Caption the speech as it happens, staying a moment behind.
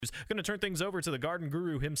Going to turn things over to the garden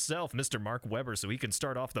guru himself, Mr. Mark Weber, so he can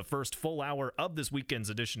start off the first full hour of this weekend's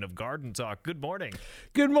edition of Garden Talk. Good morning.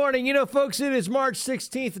 Good morning. You know, folks, it is March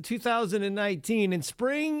 16th of 2019, and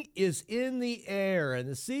spring is in the air, and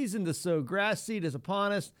the season to sow grass seed is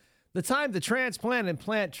upon us. The time to transplant and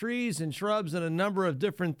plant trees and shrubs and a number of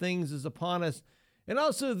different things is upon us. And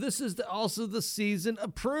also, this is also the season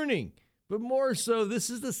of pruning. But more so, this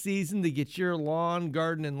is the season to get your lawn,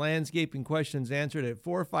 garden, and landscaping questions answered at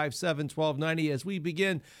 457-1290 as we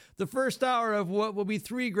begin the first hour of what will be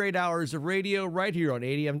 3 great hours of radio right here on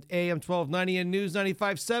AM 1290 and News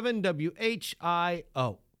 95.7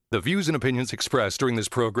 WHIO. The views and opinions expressed during this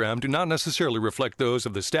program do not necessarily reflect those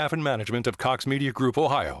of the staff and management of Cox Media Group,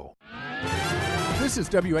 Ohio. This is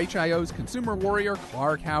WHIO's consumer warrior,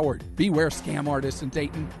 Clark Howard. Beware scam artists in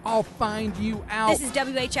Dayton. I'll find you out. This is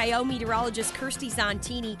WHIO meteorologist Kirsty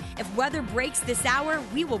Zontini. If weather breaks this hour,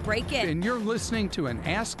 we will break it. And you're listening to an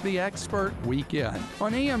Ask the Expert weekend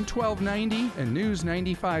on AM 1290 and News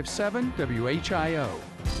 95.7 WHIO.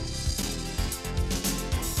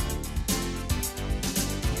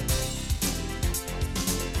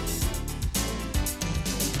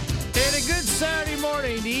 Saturday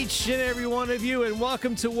morning to each and every one of you, and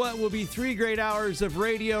welcome to what will be 3 great hours of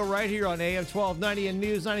radio right here on AM 1290 and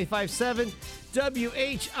News 95.7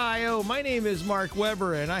 WHIO. My name is Mark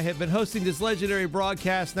Weber, and I have been hosting this legendary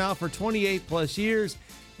broadcast now for 28 plus years,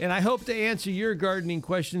 and I hope to answer your gardening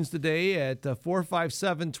questions today at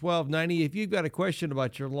 457-1290. If you've got a question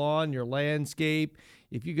about your lawn, your landscape,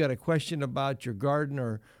 if you've got a question about your garden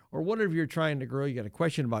or whatever you're trying to grow, you got a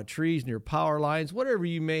question about trees and your power lines, whatever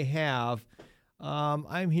you may have,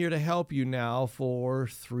 I'm here to help you now for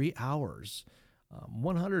 3 hours,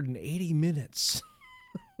 180 minutes.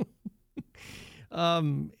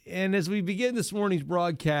 And as we begin this morning's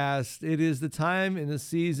broadcast, it is the time in the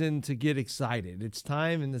season to get excited. It's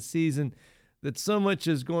time in the season that so much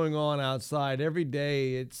is going on outside. Every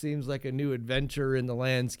day it seems like a new adventure in the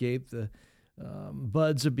landscape. The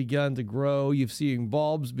buds have begun to grow. You've seen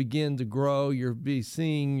bulbs begin to grow. You're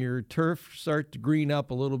seeing your turf start to green up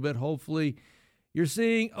a little bit. Hopefully, you're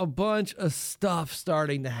seeing a bunch of stuff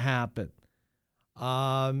starting to happen.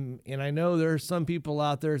 And I know there are some people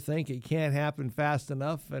out there think it can't happen fast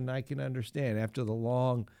enough, and I can understand. After the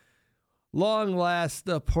long last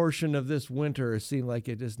portion of this winter, it seemed like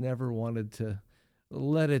it just never wanted to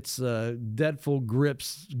let its deadful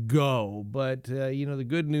grips go. But, the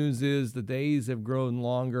good news is the days have grown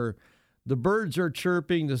longer. The birds are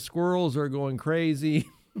chirping. The squirrels are going crazy.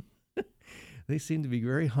 They seem to be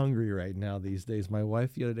very hungry right now these days. My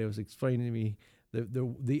wife the other day was explaining to me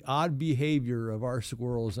the odd behavior of our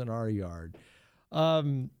squirrels in our yard.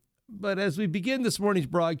 But as we begin this morning's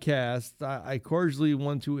broadcast, I cordially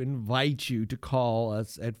want to invite you to call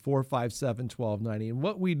us at 457-1290. And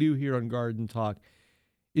what we do here on Garden Talk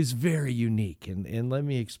is very unique. And let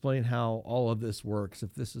me explain how all of this works.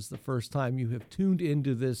 If this is the first time you have tuned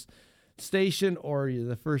into this station or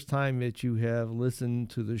the first time that you have listened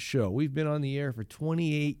to the show, we've been on the air for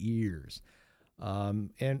 28 years.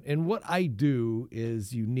 And what I do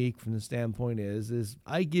is unique from the standpoint is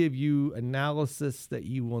I give you analysis that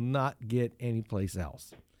you will not get anyplace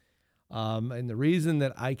else. And the reason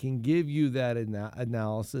that I can give you that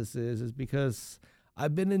analysis is because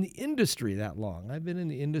I've been in the industry that long. I've been in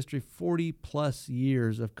the industry 40 plus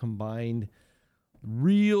years of combined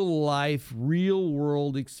real life, real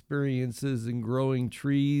world experiences in growing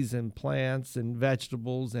trees and plants and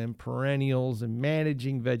vegetables and perennials and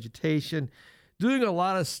managing vegetation, doing a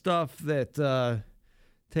lot of stuff that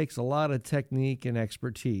takes a lot of technique and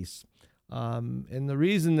expertise. And the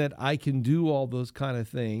reason that I can do all those kind of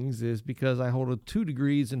things is because I hold a 2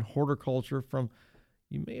 degrees in horticulture from,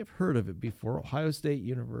 you may have heard of it before, Ohio State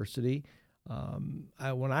University.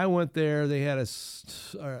 When I went there, they had a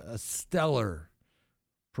stellar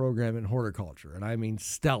program in horticulture, and I mean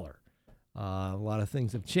stellar. A lot of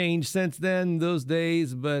things have changed since then, those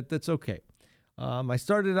days, but that's okay. I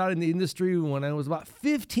started out in the industry when I was about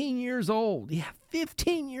 15 years old. Yeah,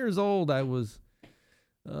 15 years old. I was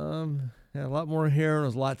had a lot more hair and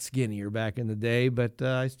was a lot skinnier back in the day, but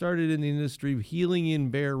I started in the industry healing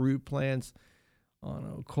in bare root plants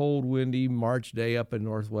on a cold, windy March day up in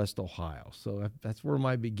Northwest Ohio. So that's where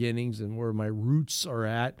my beginnings and where my roots are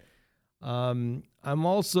at. I'm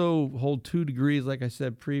also hold 2 degrees, like I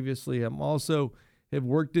said previously. I'm also have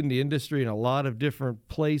worked in the industry in a lot of different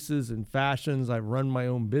places and fashions. I've run my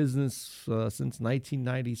own business since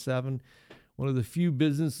 1997. One of the few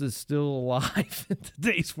businesses still alive in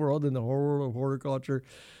today's world in the world of horticulture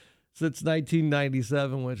since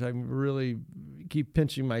 1997, which I really keep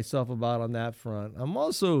pinching myself about on that front. I'm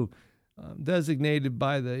also designated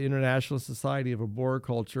by the International Society of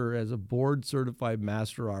Arboriculture as a board-certified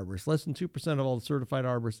master arborist. Less than 2% of all the certified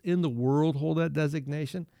arborists in the world hold that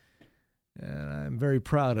designation, and I'm very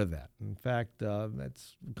proud of that. In fact,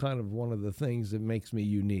 that's kind of one of the things that makes me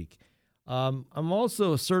unique. I'm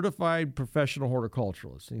also a certified professional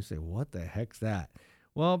horticulturalist. And you say, what the heck's that?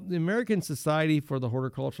 Well, the American Society for the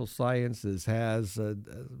Horticultural Sciences has a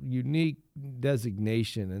unique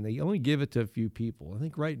designation, and they only give it to a few people. I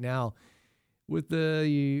think right now, with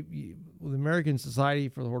the American Society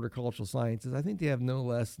for the Horticultural Sciences, I think they have no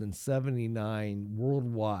less than 79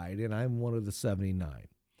 worldwide, and I'm one of the 79.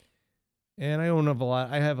 And I don't have a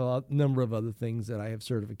lot. I have a number of other things that I have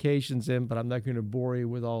certifications in, but I'm not going to bore you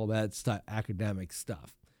with all that academic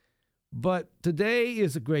stuff. But today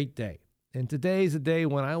is a great day. And today is a day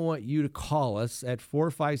when I want you to call us at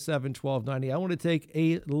 457-1290. I want to take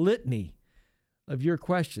a litany of your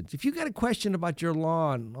questions. If you got a question about your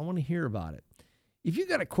lawn, I want to hear about it. If you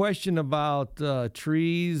got a question about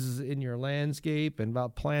trees in your landscape and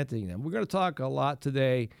about planting them, we're going to talk a lot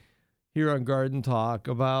today here on Garden Talk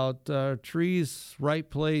about trees, right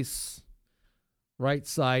place, right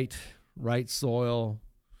site, right soil,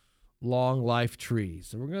 long life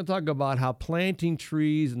trees. And we're going to talk about how planting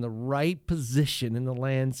trees in the right position in the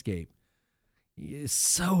landscape is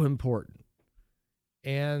so important.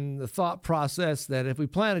 And the thought process that if we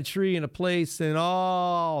plant a tree in a place and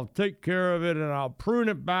I'll take care of it and I'll prune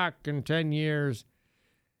it back in 10 years,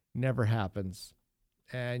 never happens.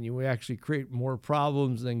 And we actually create more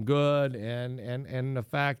problems than good. And the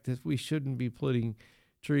fact that we shouldn't be putting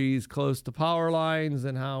trees close to power lines,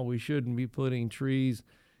 and how we shouldn't be putting trees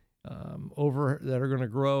over that are going to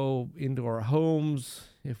grow into our homes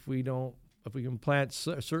if we can plant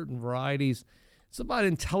certain varieties. It's about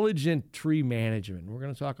intelligent tree management. We're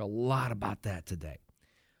going to talk a lot about that today.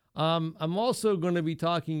 I'm also going to be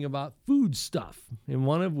talking about food stuff, and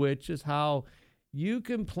one of which is how you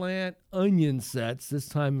can plant onion sets this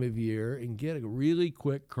time of year and get a really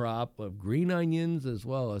quick crop of green onions as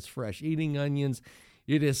well as fresh eating onions.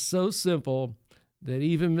 It is so simple that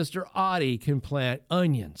even Mr. Audie can plant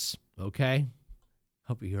onions, okay?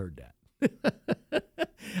 Hope you heard that.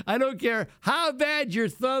 I don't care how bad your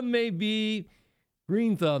thumb may be,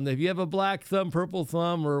 green thumb. If you have a black thumb, purple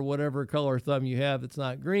thumb, or whatever color thumb you have that's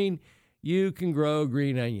not green, you can grow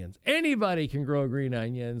green onions. Anybody can grow green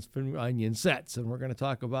onions from onion sets. And we're going to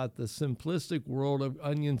talk about the simplistic world of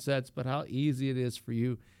onion sets, but how easy it is for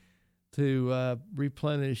you to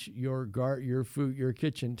replenish your food, your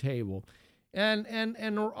kitchen table. And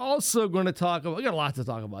we're also going to talk about, we got a lot to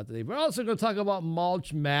talk about today, but we're also going to talk about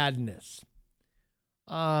mulch madness.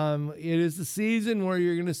 It is the season where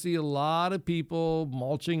you're going to see a lot of people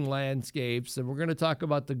mulching landscapes, and we're going to talk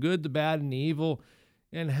about the good, the bad, and the evil,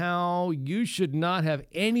 and how you should not have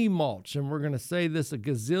any mulch. And we're going to say this a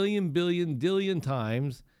gazillion, billion, dillion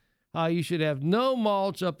times, how you should have no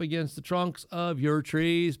mulch up against the trunks of your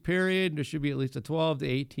trees, period. There should be at least a 12 to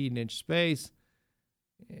 18-inch space.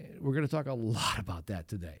 We're going to talk a lot about that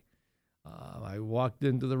today. I walked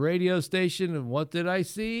into the radio station, and what did I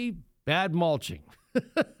see? Bad mulching.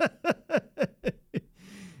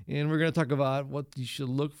 And we're going to talk about what you should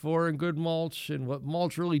look for in good mulch and what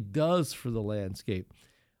mulch really does for the landscape.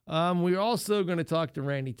 We're also going to talk to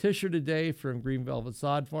Randy Tisher today from Green Velvet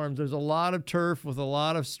Sod Farms. There's a lot of turf with a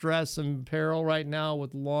lot of stress and peril right now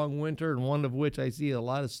with the long winter, and one of which I see a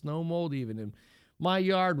lot of snow mold even in my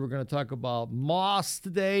yard. We're going to talk about moss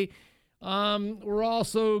today. We're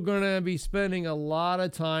also going to be spending a lot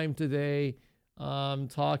of time today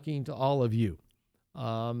talking to all of you.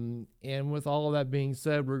 And with all of that being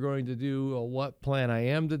said, we're going to do a What Plant I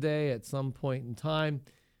Am today at some point in time,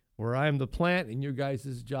 where I'm the plant and your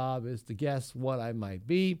guys' job is to guess what I might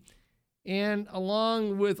be. And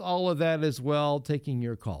along with all of that as well, taking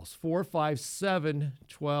your calls.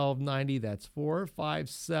 457-1290. That's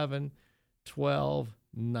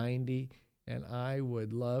 457-1290. And I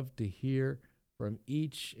would love to hear from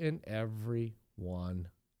each and every one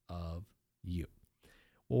of you.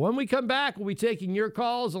 Well, when we come back, we'll be taking your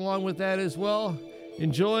calls along with that as well.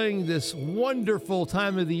 Enjoying this wonderful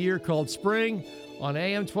time of the year called spring on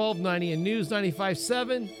AM 1290 and News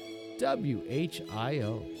 95.7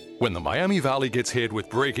 WHIO. When the Miami Valley gets hit with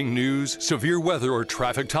breaking news, severe weather, or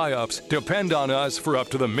traffic tie-ups, depend on us for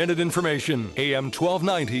up-to-the-minute information. AM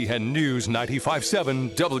 1290 and News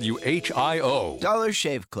 95.7 WHIO. Dollar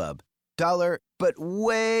Shave Club. Dollar, but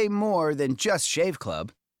way more than just Shave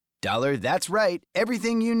Club. Dollar, that's right,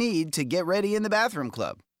 everything you need to get ready in the bathroom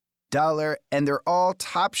club. Dollar, and they're all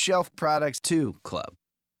top shelf products too, club.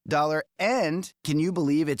 Dollar, and can you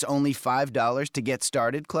believe it's only $5 to get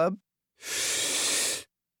started, club?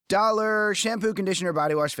 $1 shampoo, conditioner,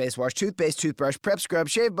 body wash, face wash, toothpaste, toothbrush, prep scrub,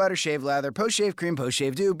 shave butter, shave lather, post-shave cream,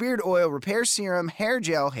 post-shave dew, beard oil, repair serum, hair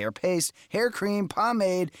gel, hair paste, hair cream,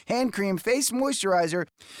 pomade, hand cream, face moisturizer,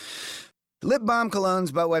 lip balm,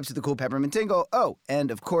 colognes, butt wipes with the cool peppermint tingle. Oh,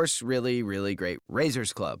 and of course, really, really great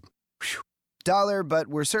Razors Club. Whew. $1, but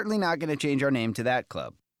we're certainly not going to change our name to that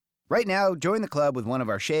club. Right now, join the club with one of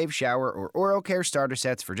our shave, shower, or oral care starter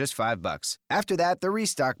sets for just $5. After that, the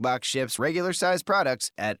Restock Box ships regular-sized products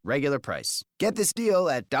at regular price. Get this deal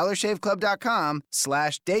at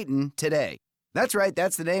dollarshaveclub.com/Dayton today. That's right,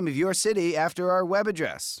 that's the name of your city after our web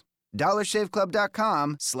address.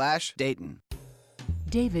 dollarshaveclub.com/Dayton.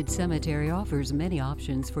 David Cemetery offers many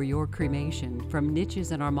options for your cremation, from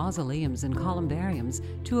niches in our mausoleums and columbariums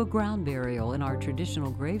to a ground burial in our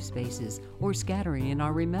traditional grave spaces or scattering in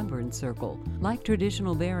our remembrance circle. Like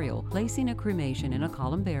traditional burial, placing a cremation in a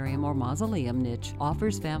columbarium or mausoleum niche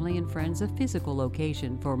offers family and friends a physical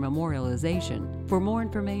location for memorialization. For more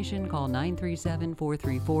information, call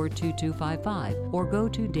 937-434-2255 or go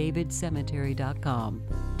to davidcemetery.com.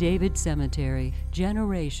 David Cemetery,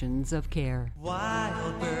 generations of care. Wild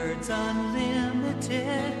Birds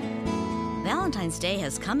Unlimited. Valentine's Day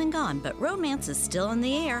has come and gone, but romance is still in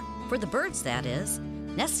the air. For the birds, that is.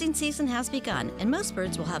 Nesting season has begun, and most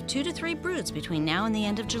birds will have 2 to 3 broods between now and the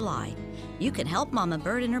end of July. You can help Mama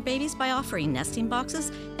Bird and her babies by offering nesting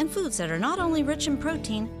boxes and foods that are not only rich in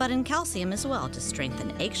protein, but in calcium as well to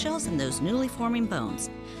strengthen eggshells and those newly forming bones.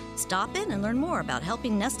 Stop in and learn more about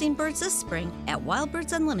helping nesting birds this spring at Wild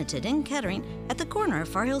Birds Unlimited in Kettering at the corner of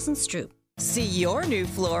Far Hills and Stroop. See your new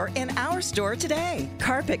floor in our store today.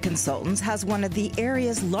 Carpet Consultants has one of the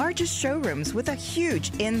area's largest showrooms with a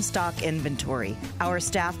huge in-stock inventory. Our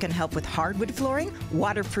staff can help with hardwood flooring,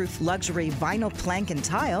 waterproof luxury vinyl plank and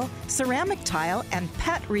tile, ceramic tile, and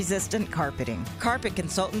pet-resistant carpeting. Carpet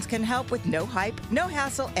Consultants can help with no hype, no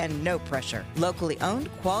hassle, and no pressure. Locally owned,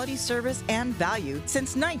 quality service, and value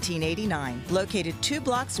since 1989. Located 2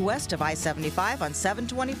 blocks west of I-75 on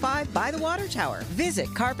 725 by the Water Tower. Visit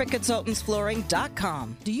carpetconsultantsflooring.com.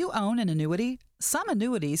 Do you own an annuity? Some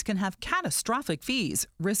annuities can have catastrophic fees,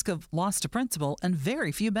 risk of loss to principal, and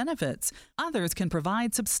very few benefits. Others can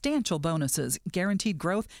provide substantial bonuses, guaranteed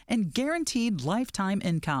growth, and guaranteed lifetime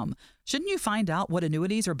income. Shouldn't you find out what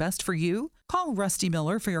annuities are best for you? Call Rusty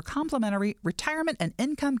Miller for your complimentary retirement and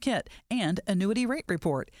income kit and annuity rate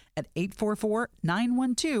report at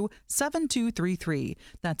 844-912-7233.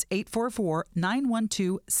 That's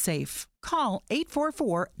 844-912-SAFE. Call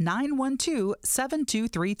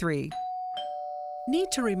 844-912-7233.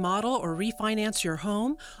 Need to remodel or refinance your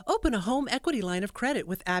home? Open a home equity line of credit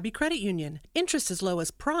with Abbey Credit Union. Interest as low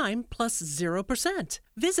as prime plus 0%.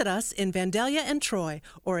 Visit us in Vandalia and Troy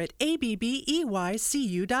or at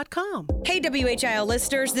abbeycu.com. Hey, WHIO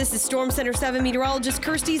listeners, this is Storm Center 7 meteorologist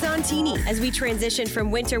Kirsty Zontini. As we transition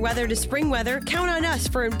from winter weather to spring weather, count on us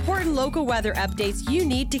for important local weather updates you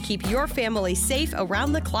need to keep your family safe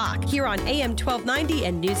around the clock. Here on AM 1290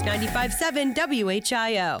 and News 95.7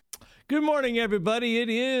 WHIO. Good morning, everybody. It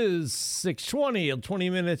is 6:20, 20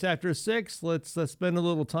 minutes after 6. Let's spend a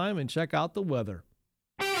little time and check out the weather.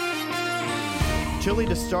 Chilly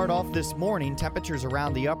to start off this morning. Temperatures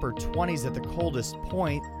around the upper 20s at the coldest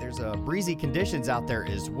point. There's breezy conditions out there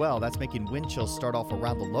as well. That's making wind chills start off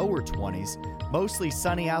around the lower 20s. Mostly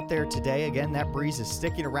sunny out there today. Again, that breeze is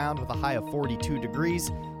sticking around with a high of 42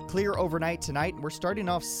 degrees. Clear overnight tonight, and we're starting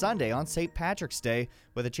off Sunday on St. Patrick's Day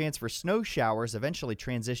with a chance for snow showers, eventually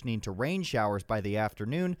transitioning to rain showers by the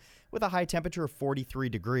afternoon with a high temperature of 43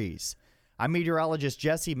 degrees. I'm meteorologist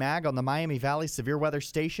Jesse Mag on the Miami Valley Severe Weather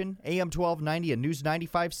Station, AM 1290 and News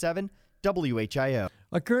 95.7 WHIO.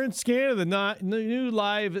 A current scan of the new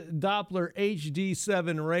live Doppler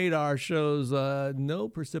HD7 radar shows no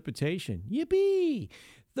precipitation. Yippee!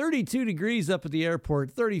 32 degrees up at the airport,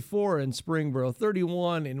 34 in Springboro,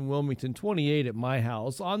 31 in Wilmington, 28 at my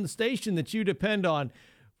house. On the station that you depend on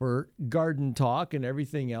for garden talk and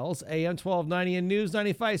everything else, AM 1290 and News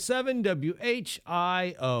 95.7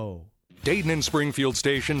 WHIO. Dayton and Springfield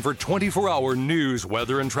station for 24-hour news,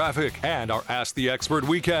 weather, and traffic, and our Ask the Expert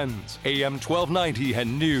weekends. AM 1290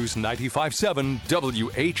 and News 95.7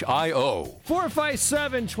 WHIO.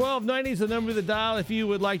 457-1290 is the number to dial if you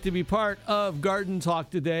would like to be part of Garden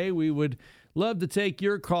Talk today. We would love to take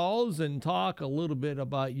your calls and talk a little bit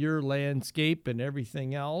about your landscape and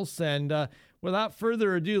everything else. And without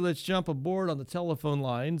further ado, let's jump aboard on the telephone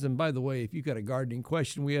lines. And by the way, if you've got a gardening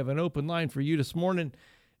question, we have an open line for you this morning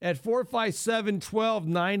at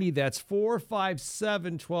 457-1290. That's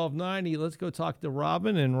 457-1290. Let's go talk to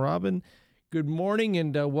Robin. And Robin, good morning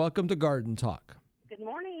and welcome to Garden Talk. Good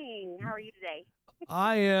morning. How are you today?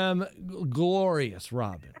 I am glorious,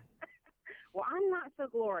 Robin. Well, I'm not so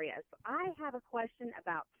glorious. I have a question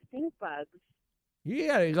about stink bugs.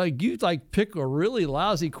 Yeah, you pick a really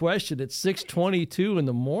lousy question at 6:22 in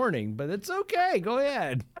the morning, but it's okay. Go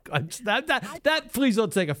ahead. That please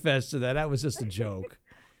don't take offense to that. That was just a joke.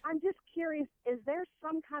 I'm just curious, is there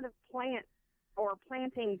some kind of plant or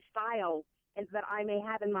planting style that I may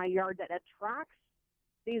have in my yard that attracts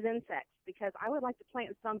these insects? Because I would like to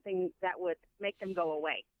plant something that would make them go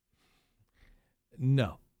away.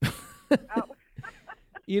 No. Oh.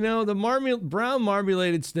 The brown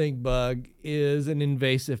marmorated stink bug is an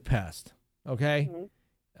invasive pest, okay?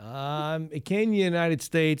 Mm-hmm. It came to the United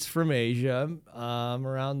States from Asia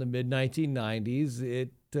around the mid-1990s.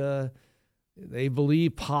 They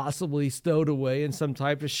believe possibly stowed away in some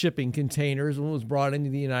type of shipping containers when it was brought into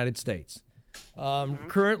the United States.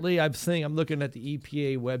 Currently, I'm looking at the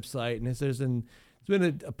EPA website, and it's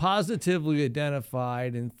been positively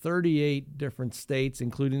identified in 38 different states,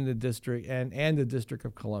 including the district and the District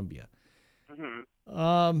of Columbia. Mm-hmm.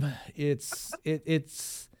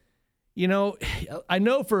 I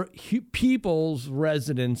know for people's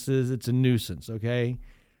residences, it's a nuisance. Okay,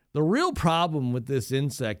 the real problem with this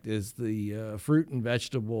insect is the fruit and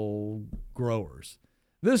vegetable growers.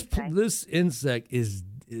 This insect is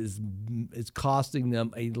costing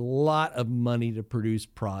them a lot of money to produce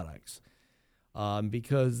products.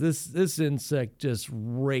 Because this insect just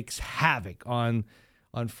wreaks havoc on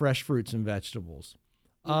fresh fruits and vegetables.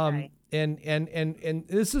 And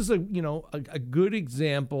this is a good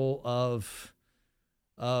example of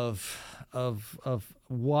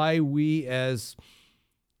why we as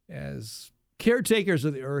caretakers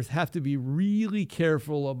of the earth have to be really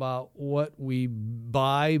careful about what we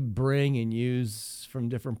buy, bring, and use from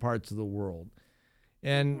different parts of the world.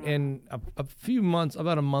 And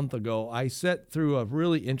about a month ago, I sat through a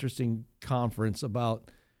really interesting conference about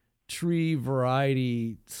tree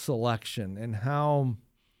variety selection and how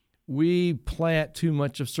we plant too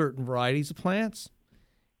much of certain varieties of plants,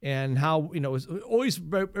 and how it's always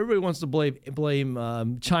everybody wants to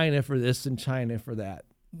blame China for this and China for that.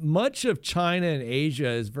 Much of China and Asia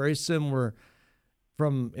is very similar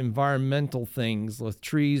from environmental things with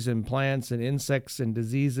trees and plants and insects and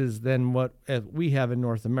diseases than what we have in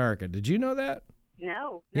North America. Did you know that?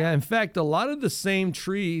 No. Yeah, in fact, a lot of the same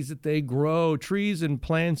trees and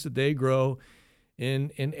plants that they grow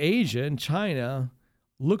in Asia and China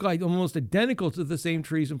look like almost identical to the same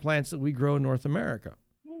trees and plants that we grow in North America.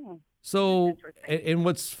 So, and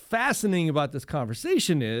what's fascinating about this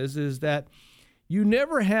conversation is that you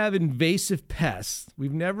never have invasive pests.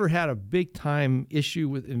 We've never had a big time issue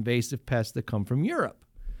with invasive pests that come from Europe.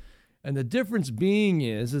 And the difference being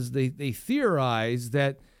is they theorize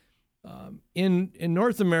that in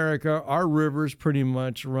North America, our rivers pretty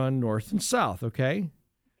much run north and south, okay?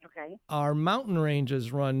 Okay. Our mountain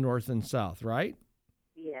ranges run north and south, right?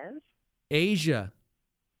 Yes. Asia,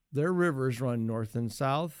 their rivers run north and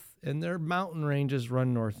south, and their mountain ranges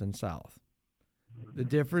run north and south. The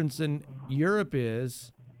difference in Europe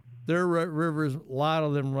is their rivers, a lot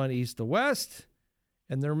of them run east to west,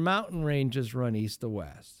 and their mountain ranges run east to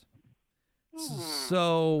west.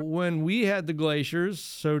 So when we had the glaciers,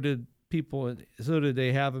 so did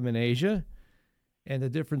they have them in Asia. And the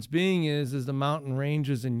difference being is the mountain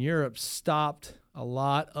ranges in Europe stopped a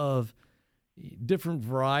lot of different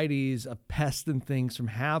varieties of pests and things from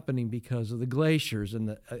happening because of the glaciers and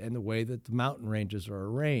the way that the mountain ranges are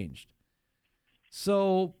arranged.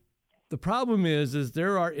 So the problem is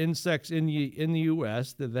there are insects in the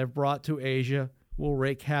U.S. that they've brought to Asia will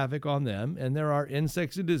wreak havoc on them, and there are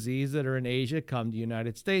insects and disease that are in Asia come to the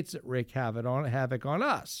United States that wreak havoc on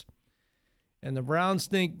us. And the brown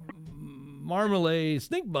marmalade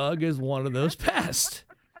stink bug is one of those pests.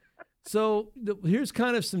 So here's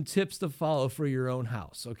kind of some tips to follow for your own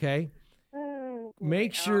house, okay?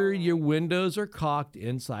 Make sure your windows are caulked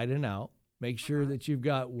inside and out. Make sure that you've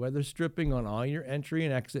got weather stripping on all your entry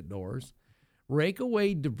and exit doors. Rake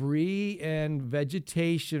away debris and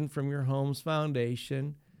vegetation from your home's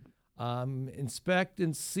foundation. Inspect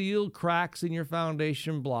and seal cracks in your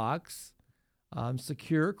foundation blocks.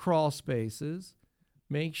 Secure crawl spaces.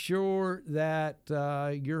 Make sure that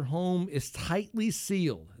your home is tightly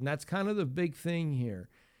sealed. And that's kind of the big thing here,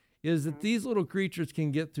 is that these little creatures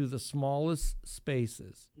can get through the smallest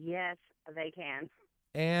spaces. Yes, they can.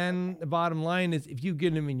 And the bottom line is, if you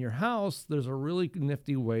get them in your house, there's a really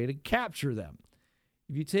nifty way to capture them.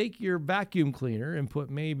 If you take your vacuum cleaner and put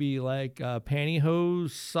maybe like a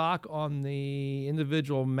pantyhose sock on the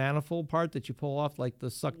individual manifold part that you pull off, like to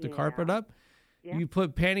suck the carpet up, you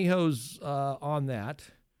put pantyhose on that,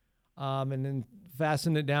 and then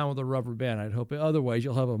fasten it down with a rubber band. I'd hope. Otherwise,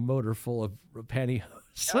 you'll have a motor full of pantyhose.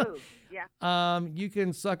 Oh, yeah. You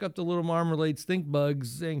can suck up the little marmalade stink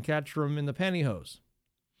bugs and catch them in the pantyhose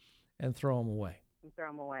and throw them away. Throw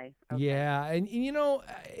them away. Okay. Yeah, and you know,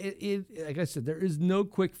 like I said, there is no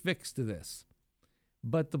quick fix to this.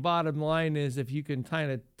 But the bottom line is, if you can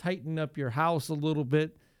kind of tighten up your house a little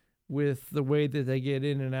bit with the way that they get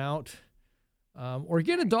in and out, or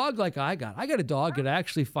get a dog like I got. I got a dog that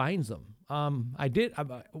actually finds them.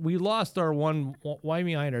 We lost our one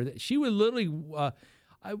Weimaraner. She would literally,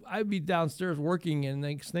 I'd be downstairs working, and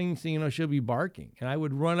next thing you know, she'll be barking. And I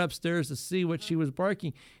would run upstairs to see what she was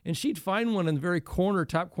barking, and she'd find one in the very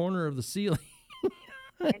top corner of the ceiling.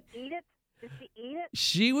 And eat it? Did she eat it?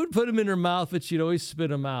 She would put them in her mouth, but she'd always spit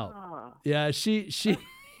them out. Oh. Yeah, she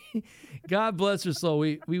God bless her soul.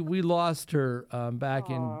 We lost her back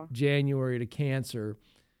in January to cancer.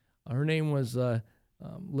 Her name was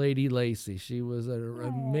Lady Lacey. She was an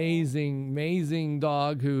amazing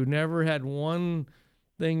dog who never had one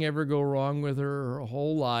thing ever go wrong with her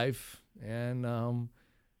whole life. And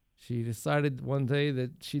she decided one day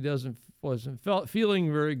that she wasn't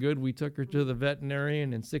feeling very good. We took her to the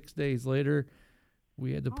veterinarian, and 6 days later,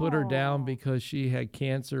 we had to put her down because she had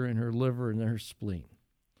cancer in her liver and her spleen.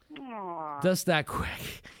 Just that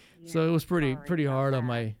quick. Yeah, so it was pretty hard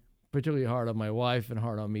on particularly hard on my wife and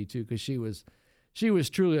hard on me too, because she was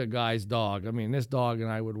truly a guy's dog. I mean, this dog and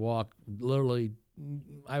I would walk literally.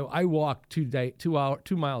 I walked 2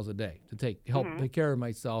 miles a day to take care of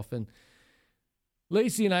myself, and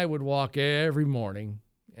Lacey and I would walk every morning.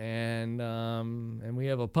 And we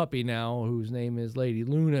have a puppy now whose name is Lady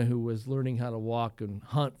Luna, who was learning how to walk and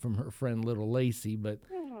hunt from her friend little Lacey,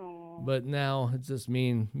 but now it's just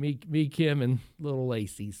me, Kim, and little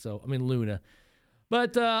Lacey. So Luna.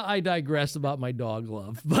 But I digress about my dog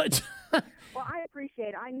love. But well, I appreciate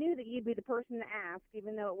it. I knew that you'd be the person to ask,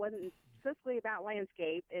 even though it wasn't specifically about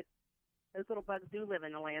landscape. Those little bugs do live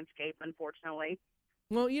in the landscape, unfortunately.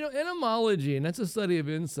 Well, entomology, and that's a study of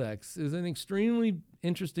insects, is an extremely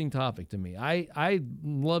interesting topic to me. I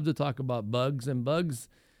love to talk about bugs, and bugs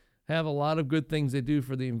have a lot of good things they do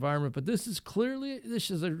for the environment, but this is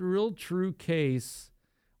a real true case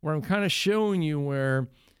where I'm kind of showing you where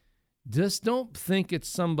just don't think it's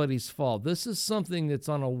somebody's fault. This is something that's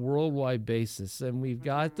on a worldwide basis, and we've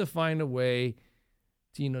got to find a way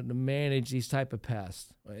to manage these type of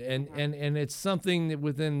pests. And it's something that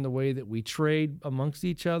within the way that we trade amongst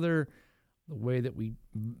each other, the way that we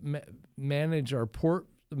manage our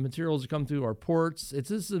the materials that come through our ports.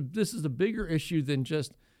 This is a bigger issue than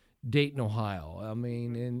just Dayton, Ohio. I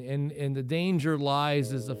mean, and the danger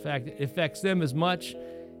lies is the fact that it affects them as much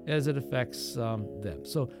as it affects them.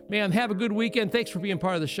 So, ma'am, have a good weekend. Thanks for being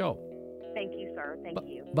part of the show. Thank you, sir. Thank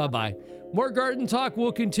you. Bye-bye. More Garden Talk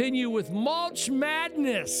will continue with Mulch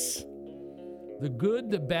Madness. The good,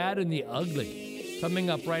 the bad, and the ugly. Coming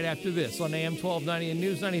up right after this on AM 1290 and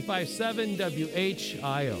News 95.7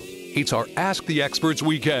 WHIO. It's our Ask the Experts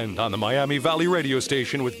weekend on the Miami Valley radio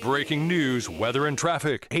station with breaking news, weather, and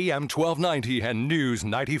traffic. AM 1290 and News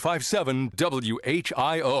 95.7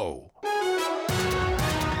 WHIO.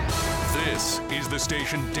 This is the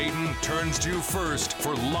station Dayton turns to first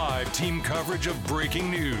for live team coverage of breaking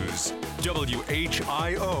news.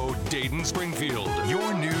 WHIO Dayton Springfield.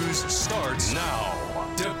 Your news starts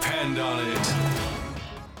now. Depend on it.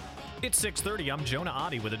 It's 6:30. I'm Jonah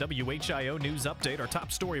Oddie with a WHIO news update. Our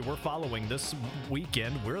top story we're following this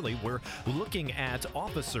weekend, we're looking at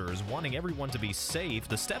officers wanting everyone to be safe,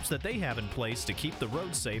 the steps that they have in place to keep the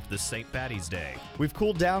road safe this St. Patty's Day. We've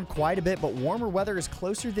cooled down quite a bit, but warmer weather is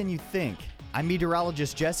closer than you think. I'm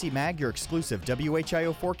meteorologist Jesse Mag. Your exclusive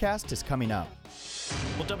WHIO forecast is coming up.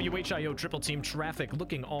 Well, WHIO Triple Team traffic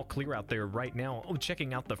looking all clear out there right now.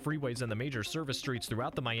 Checking out the freeways and the major service streets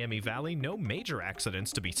throughout the Miami Valley. No major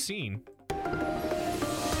accidents to be seen.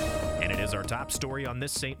 And it is our top story on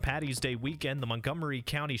this St. Patty's Day weekend. The Montgomery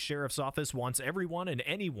County Sheriff's Office wants everyone and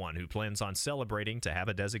anyone who plans on celebrating to have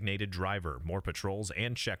a designated driver. More patrols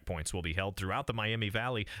and checkpoints will be held throughout the Miami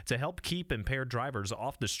Valley to help keep impaired drivers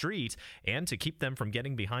off the street and to keep them from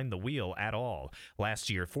getting behind the wheel at all. Last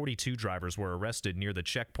year, 42 drivers were arrested near the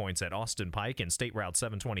checkpoints at Austin Pike and State Route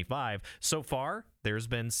 725. So far, there's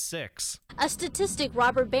been 6. A statistic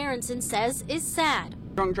Robert Berenson says is sad.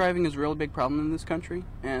 Drunk driving is a real big problem in this country,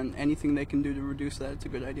 and anything they can do to reduce that, it's a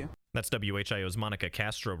good idea. That's WHIO's Monica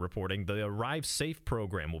Castro reporting. The Arrive Safe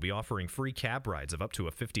program will be offering free cab rides of up to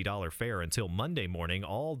a $50 fare until Monday morning,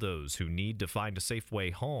 all those who need to find a safe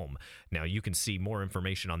way home. Now, you can see more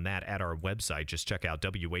information on that at our website. Just check out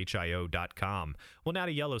WHIO.com. Well, now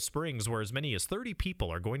to Yellow Springs, where as many as 30 people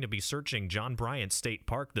are going to be searching John Bryant State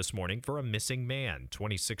Park this morning for a missing man.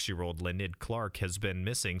 26-year-old Lynyd Clark has been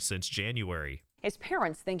missing since January. His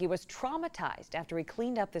parents think he was traumatized after he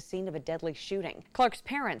cleaned up the scene of a deadly shooting. Clark's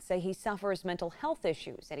parents say he suffers mental health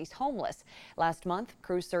issues and he's homeless. Last month,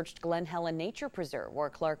 crews searched Glen Helen Nature Preserve, where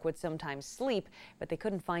Clark would sometimes sleep, but they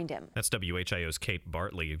couldn't find him. That's WHIO's Kate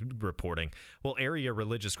Bartley reporting. Well, area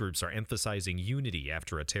religious groups are emphasizing unity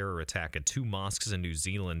after a terror attack at 2 mosques in New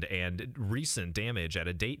Zealand and recent damage at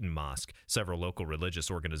a Dayton mosque. Several local religious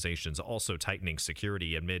organizations also tightening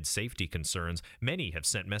security amid safety concerns. Many have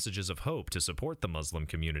sent messages of hope to support the Muslim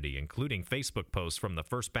community, including Facebook posts from the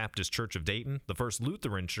First Baptist Church of Dayton, the First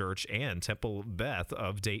Lutheran Church, and Temple Beth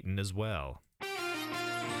of Dayton as well.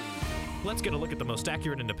 Let's get a look at the most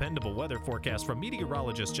accurate and dependable weather forecast from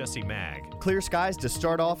meteorologist Jesse Mag. Clear skies to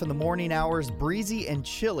start off in the morning hours, breezy and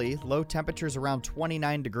chilly. Low temperatures around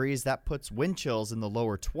 29 degrees. That puts wind chills in the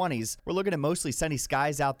lower 20s. We're looking at mostly sunny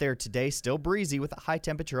skies out there today, still breezy with a high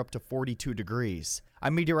temperature up to 42 degrees.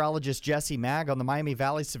 I'm meteorologist Jesse Mag on the Miami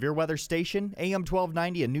Valley Severe Weather Station, AM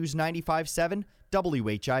 1290 and News 95.7.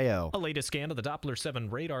 WHIO. A latest scan of the Doppler 7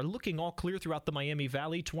 radar looking all clear throughout the Miami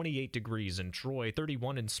Valley. 28 degrees in Troy,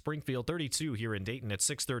 31 in Springfield, 32 here in Dayton at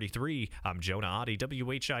 6:33. I'm Jonah Oddie,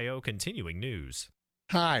 WHIO continuing news.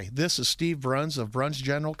 Hi, this is Steve Bruns of Bruns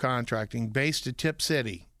General Contracting based at Tip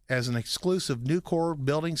City. As an exclusive Nucor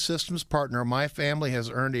Building Systems partner, my family has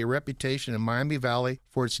earned a reputation in Miami Valley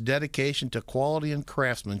for its dedication to quality and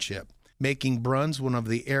craftsmanship, making Bruns one of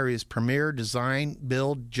the area's premier design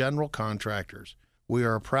build general contractors. We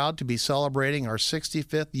are proud to be celebrating our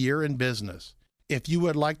 65th year in business. If you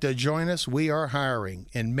would like to join us, we are hiring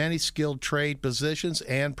in many skilled trade positions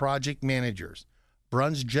and project managers.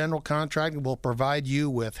 Bruns General Contracting will provide you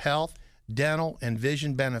with health, dental, and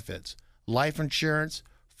vision benefits, life insurance,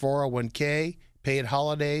 401k, paid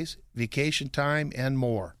holidays, vacation time, and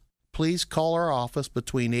more. Please call our office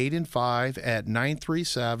between 8 and 5 at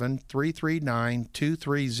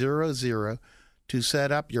 937-339-2300 to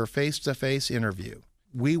set up your face-to-face interview.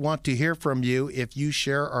 We want to hear from you if you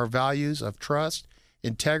share our values of trust,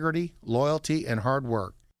 integrity, loyalty, and hard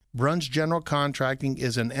work. Bruns General Contracting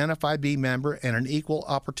is an NFIB member and an equal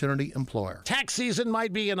opportunity employer. Tax season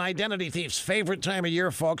might be an identity thief's favorite time of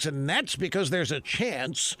year, folks, and that's because there's a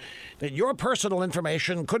chance that your personal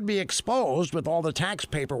information could be exposed with all the tax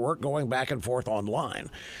paperwork going back and forth online.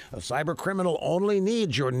 A cyber criminal only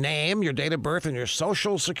needs your name, your date of birth, and your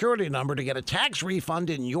social security number to get a tax refund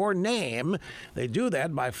in your name. They do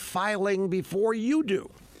that by filing before you do.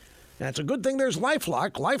 Now, it's a good thing there's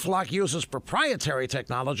LifeLock. LifeLock uses proprietary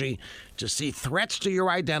technology to see threats to your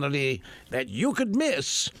identity that you could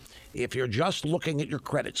miss if you're just looking at your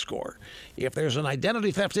credit score. If there's an identity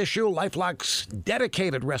theft issue, LifeLock's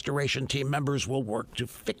dedicated restoration team members will work to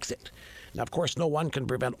fix it. Now, of course, no one can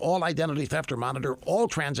prevent all identity theft or monitor all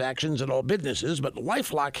transactions at all businesses, but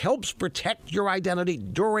LifeLock helps protect your identity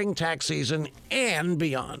during tax season and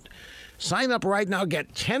beyond. Sign up right now.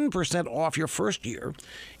 Get 10% off your first year.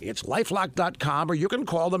 It's lifelock.com, or you can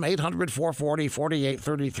call them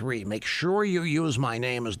 800-440-4833. Make sure you use my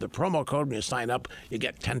name as the promo code when you sign up. You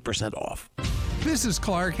get 10% off. This is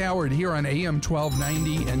Clark Howard here on AM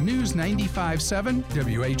 1290 and News 95.7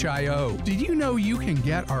 WHIO. Did you know you can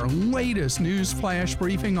get our latest news flash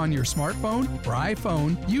briefing on your smartphone or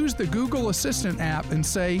iPhone? Use the Google Assistant app and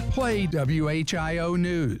say, play WHIO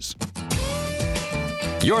News.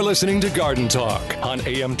 You're listening to Garden Talk on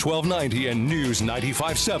AM 1290 and News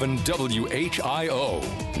 95.7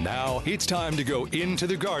 WHIO. Now it's time to go into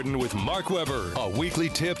the garden with Mark Weber, a weekly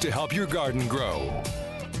tip to help your garden grow.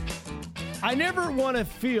 I never want to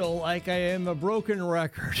feel like I am a broken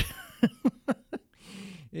record.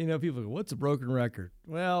 You know, people go, what's a broken record?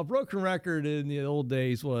 Well, a broken record in the old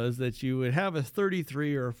days was that you would have a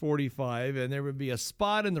 33 or a 45, and there would be a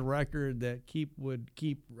spot in the record that would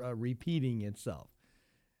keep repeating itself.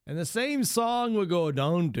 And the same song would go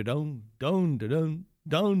down to dun down to dun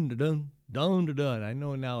down to dun down to dun. I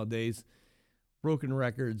know nowadays broken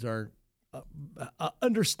records are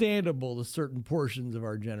understandable to certain portions of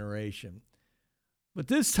our generation. But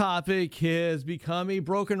this topic has become a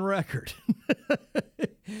broken record.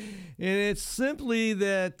 And it's simply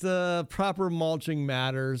that proper mulching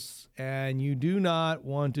matters, and you do not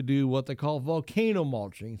want to do what they call volcano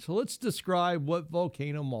mulching. So let's describe what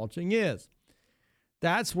volcano mulching is.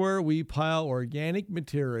 That's where we pile organic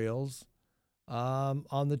materials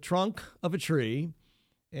on the trunk of a tree,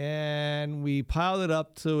 and we piled it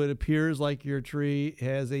up so it appears like your tree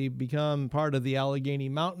has become part of the Allegheny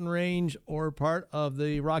Mountain Range or part of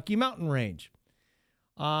the Rocky Mountain Range.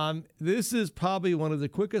 This is probably one of the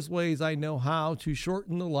quickest ways I know how to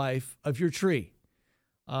shorten the life of your tree.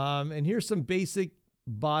 And here's some basic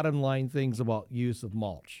bottom line things about use of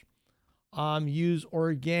mulch. Use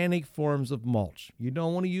organic forms of mulch. You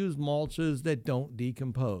don't want to use mulches that don't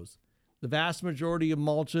decompose. The vast majority of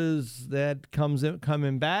mulches that come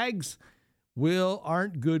in bags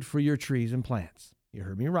aren't good for your trees and plants. You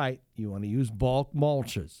heard me right. You want to use bulk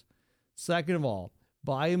mulches. Second of all,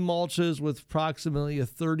 buy mulches with approximately a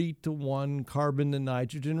 30-to-1 carbon to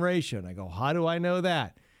nitrogen ratio. And I go, how do I know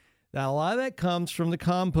that? Now, a lot of that comes from the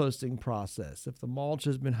composting process. If the mulch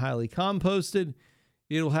has been highly composted,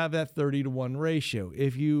 it'll have that 30-to-1 ratio.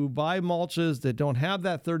 If you buy mulches that don't have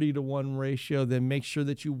that 30-to-1 ratio, then make sure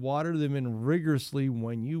that you water them in rigorously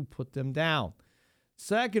when you put them down.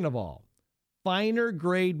 Second of all, finer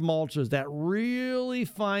grade mulches, that really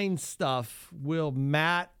fine stuff, will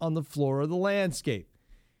mat on the floor of the landscape,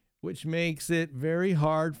 which makes it very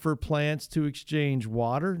hard for plants to exchange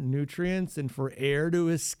water, nutrients, and for air to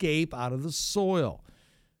escape out of the soil.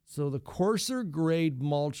 So the coarser grade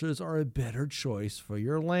mulches are a better choice for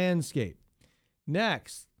your landscape.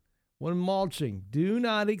 Next, when mulching, do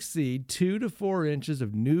not exceed 2 to 4 inches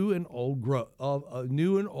of new and old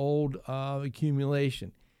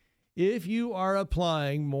accumulation. If you are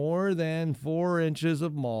applying more than 4 inches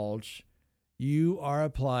of mulch, you are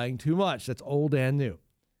applying too much. That's old and new.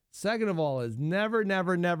 Second of all is never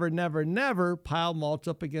pile mulch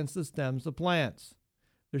up against the stems of plants.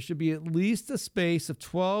 There should be at least a space of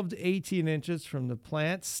 12 to 18 inches from the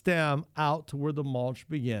plant stem out to where the mulch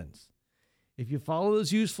begins. If you follow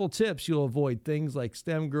those useful tips, you'll avoid things like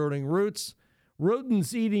stem-growing roots,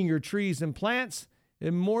 rodents eating your trees and plants,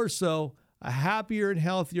 and more so, a happier and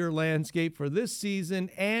healthier landscape for this season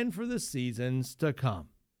and for the seasons to come.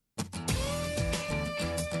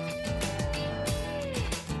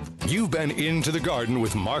 You've been Into the Garden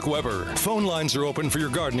with Mark Weber. Phone lines are open for your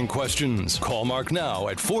gardening questions. Call Mark now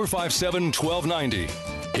at 457-1290.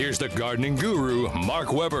 Here's the gardening guru,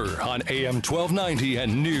 Mark Weber, on AM 1290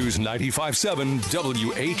 and News 95.7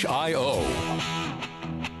 WHIO.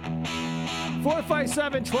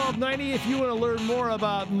 457-1290 if you want to learn more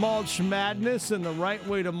about mulch madness and the right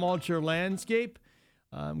way to mulch your landscape.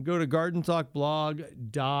 Go to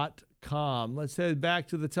gardentalkblog.com. Let's head back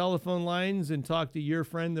to the telephone lines and talk to your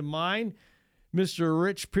friend of mine, Mr.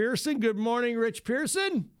 Rich Pearson. Good morning, Rich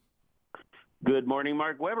Pearson. Good morning,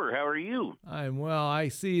 Mark Weber. How are you? I'm well. I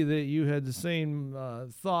see that you had the same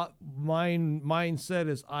mindset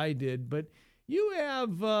as I did, but you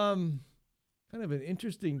have kind of an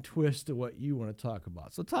interesting twist to what you want to talk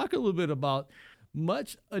about. So talk a little bit about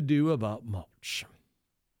Much Ado About Mulch.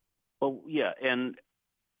 Well, yeah, and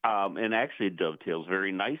actually it dovetails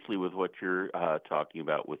very nicely with what you're talking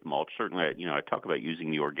about with mulch. Certainly, I talk about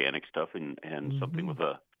using the organic stuff and something with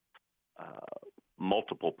a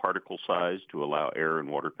multiple particle size to allow air and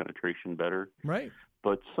water penetration better. Right.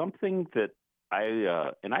 But something that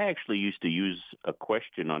I actually used to use a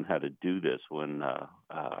question on how to do this when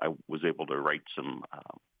I was able to write some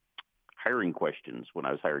hiring questions when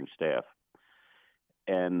I was hiring staff.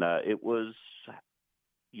 And it was,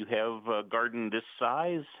 you have a garden this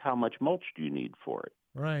size, how much mulch do you need for it?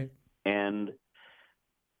 Right. And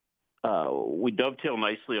we dovetail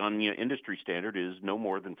nicely on industry standard is no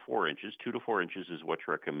more than 4 inches. 2 to 4 inches is what's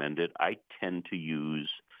recommended. I tend to use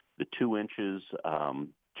the 2 inches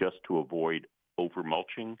just to avoid over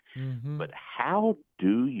mulching. Mm-hmm. But how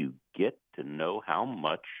do you get to know how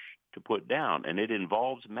much to put down? And it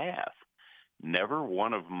involves math. Never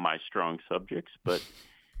one of my strong subjects, but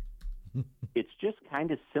it's just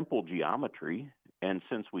kind of simple geometry. And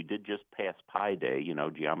since we did just pass Pi Day,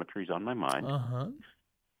 geometry's on my mind. Uh-huh.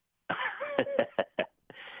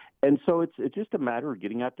 And so it's just a matter of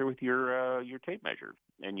getting out there with your tape measure,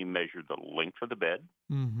 and you measure the length of the bed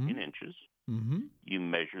mm-hmm. in inches. Mm-hmm. You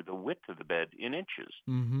measure the width of the bed in inches.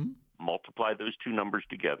 Mm-hmm. Multiply those two numbers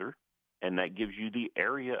together, and that gives you the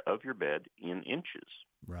area of your bed in inches.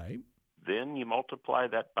 Right. Then you multiply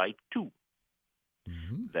that by 2.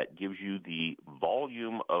 Mm-hmm. That gives you the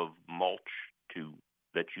volume of mulch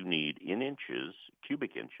that you need in inches,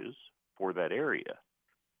 cubic inches, for that area.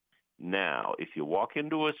 Now, if you walk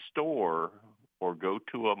into a store or go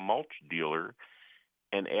to a mulch dealer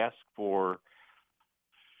and ask for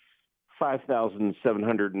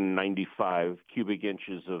 5,795 cubic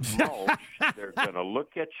inches of mulch, they're going to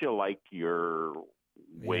look at you like you're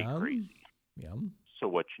way crazy. Yum. So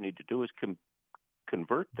what you need to do is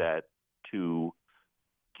convert that to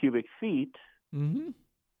cubic feet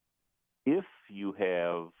if you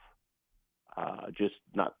have just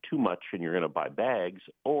not too much and you're going to buy bags,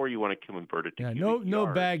 or you want to convert it to cubic yards.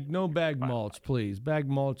 No bag mulch, please. Bag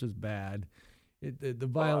mulch is bad. The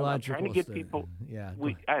biological. I'm trying to get people.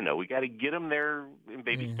 I know we got to get them there in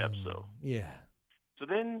baby steps, though. Yeah. So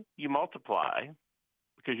then you multiply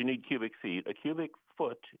because you need cubic feet. A cubic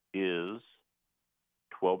foot is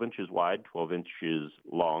 12 inches wide, 12 inches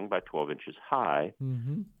long by 12 inches high.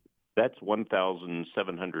 That's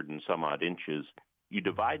 1,700 and some odd inches. You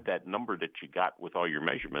divide that number that you got with all your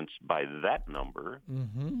measurements by that number,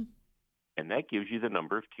 and that gives you the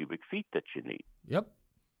number of cubic feet that you need. Yep.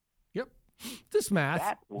 This math.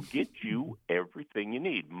 That will get you everything you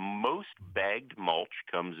need. Most bagged mulch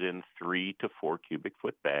comes in 3 to 4 cubic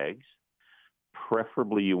foot bags.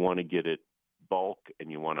 Preferably you want to get it bulk, and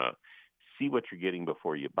you want to see what you're getting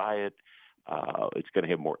before you buy it. It's going to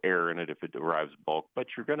have more air in it if it arrives bulk, but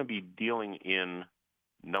you're going to be dealing in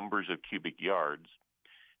numbers of cubic yards.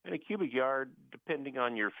 And a cubic yard, depending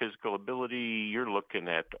on your physical ability, you're looking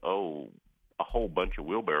at, a whole bunch of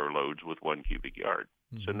wheelbarrow loads with 1 cubic yard.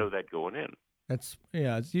 So know that going in. It's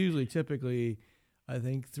usually typically, I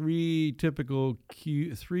think, three typical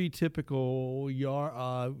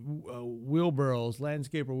wheelbarrows,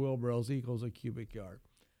 landscaper wheelbarrows equals a cubic yard.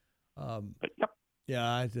 Yep.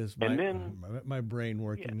 Yeah, I just my brain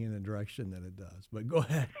working in the direction that it does. But go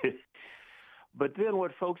ahead. But then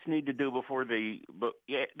what folks need to do before they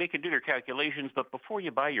can do their calculations, but before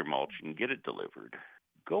you buy your mulch and get it delivered,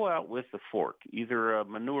 go out with a fork, either a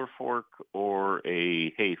manure fork or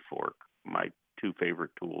a hay fork, my 2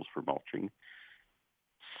 favorite tools for mulching.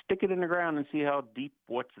 Stick it in the ground and see how deep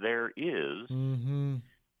what's there is, and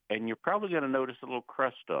you're probably going to notice a little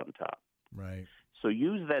crust on top. Right. So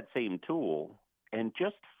use that same tool and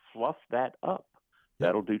just fluff that up.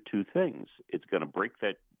 That'll do 2 things. It's going to break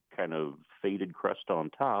that kind of faded crust on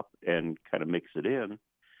top and kind of mix it in,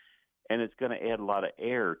 and it's going to add a lot of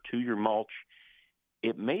air to your mulch.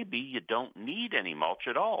 It may be you don't need any mulch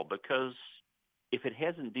at all, because if it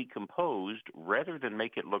hasn't decomposed, rather than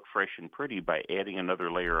make it look fresh and pretty by adding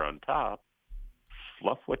another layer on top,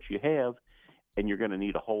 fluff what you have, and you're going to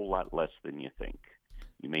need a whole lot less than you think.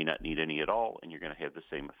 You may not need any at all, and you're going to have the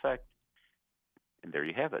same effect. And there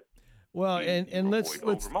you have it. Well, and let's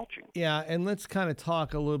overmulching. And let's kind of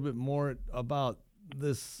talk a little bit more about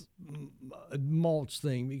this mulch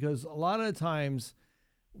thing, because a lot of times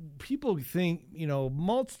people think,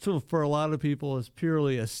 mulch for a lot of people is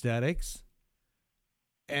purely aesthetics,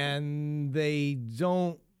 and they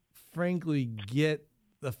don't frankly get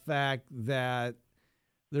the fact that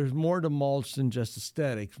there's more to mulch than just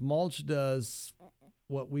aesthetics. Mulch does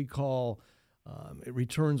what we call, it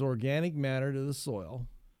returns organic matter to the soil.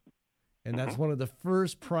 And that's one of the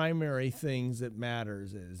first primary things that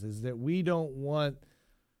matters is that we want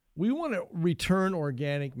to return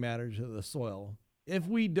organic matter to the soil. If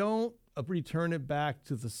we don't return it back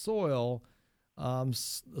to the soil, the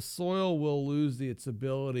soil will lose its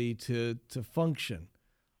ability to function.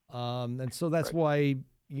 And so that's why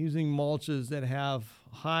using mulches that have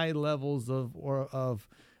high levels of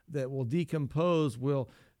that will decompose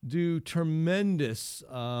will do tremendous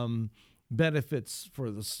benefits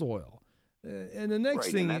for the soil. And the next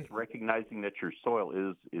thing, and that's recognizing that your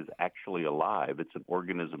soil is actually alive. It's an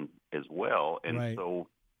organism as well, and so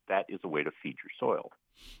that is a way to feed your soil.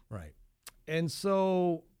 Right. And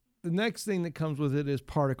so the next thing that comes with it is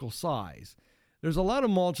particle size. There's a lot of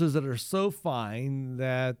mulches that are so fine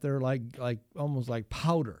that they're like almost like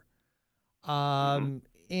powder. And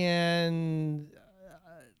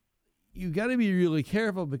you got to be really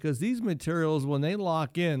careful, because these materials, when they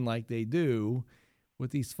lock in like they do with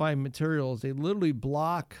these fine materials, they literally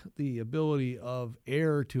block the ability of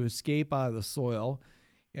air to escape out of the soil,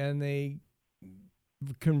 and they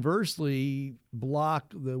conversely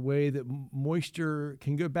block the way that moisture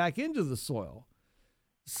can go back into the soil.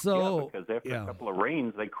 So because after a couple of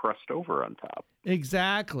rains, they crust over on top.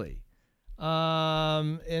 Exactly.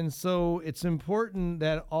 And so it's important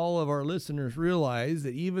that all of our listeners realize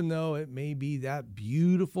that even though it may be that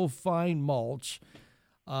beautiful fine mulch,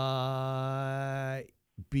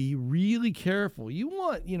 be really careful. You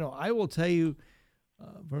want, I will tell you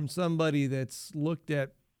from somebody that's looked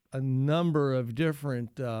at a number of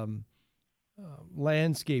different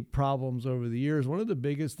landscape problems over the years, one of the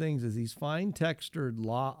biggest things is these fine textured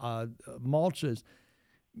mulches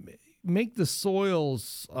make the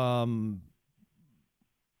soils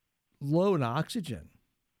low in oxygen.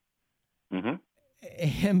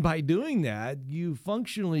 And by doing that, you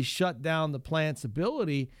functionally shut down the plant's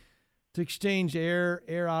ability to exchange air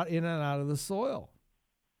out in and out of the soil.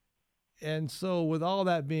 And so with all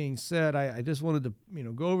that being said, I just wanted to,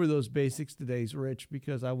 go over those basics today, Rich,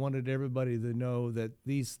 because I wanted everybody to know that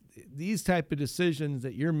these type of decisions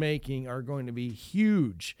that you're making are going to be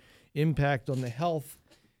huge impact on the health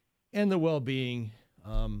and the well-being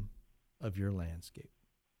of your landscape.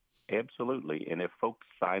 Absolutely. And if folks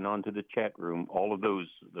sign on to the chat room, all of those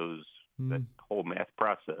that whole math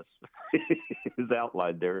process is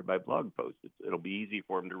outlined there in my blog post. It'll be easy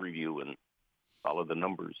for them to review and follow the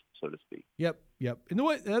numbers, so to speak. Yep. And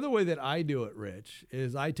the other way that I do it, Rich,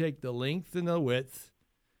 is I take the length and the width,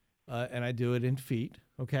 and I do it in feet,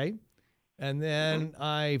 okay? And then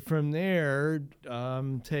I, from there,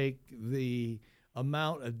 take the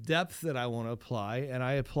amount of depth that I want to apply, and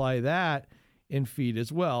I apply that in feet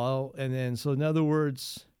as well. And then, so in other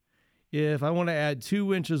words, if I want to add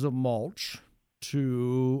 2 inches of mulch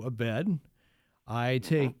to a bed, I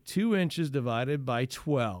take 2 inches divided by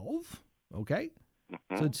 12. Okay,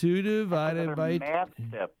 so 2 divided by math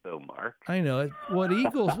step, though, Mark. I know what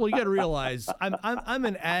equals. Well, you got to realize I'm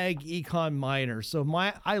an ag econ minor, so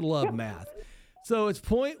I love math. So it's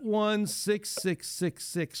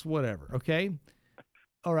 0.16666 whatever. Okay,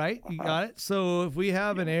 all right, you got it. So if we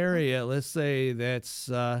have an area, let's say that's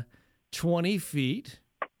 20 feet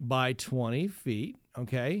by 20 feet.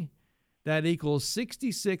 Okay, that equals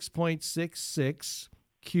 66.66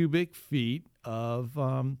 cubic feet of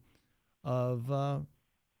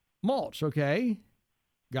mulch, okay?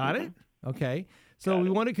 Got it? Okay. So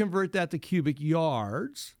we want to convert that to cubic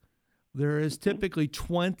yards. There is typically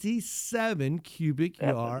 27 cubic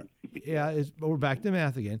yards. Yeah, we're back to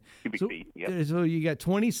math again. Cubic feet, yep. So you got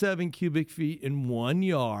 27 cubic feet in 1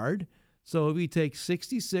 yard. So if we take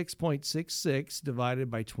 66.66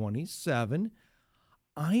 divided by 27,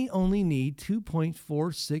 I only need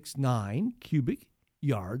 2.469 cubic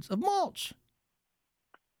yards of mulch.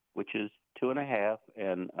 Which is 2.5,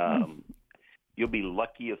 and you'll be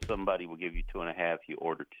lucky if somebody will give you 2.5. You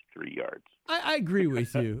order to 3 yards. I agree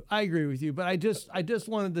with you. But I just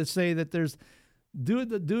wanted to say that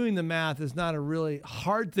doing the math is not a really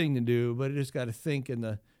hard thing to do, but you just got to think in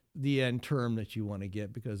the end term that you want to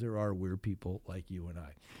get, because there are weird people like you and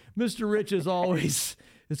I. Mr. Rich, as always,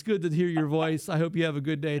 it's good to hear your voice. I hope you have a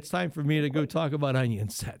good day. It's time for me to go talk about onion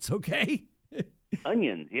sets, okay?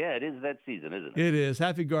 Onions, yeah, it is that season, isn't it? It is.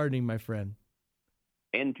 Happy gardening, my friend.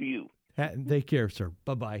 And to you. Take care, sir.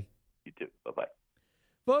 Bye-bye. You too. Bye-bye.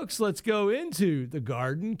 Folks, let's go into the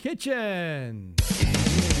garden kitchen.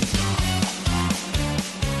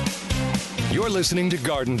 You're listening to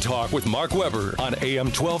Garden Talk with Mark Weber on AM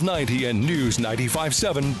 1290 and News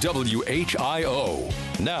 95.7 WHIO.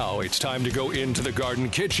 Now it's time to go into the garden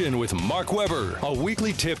kitchen with Mark Weber, a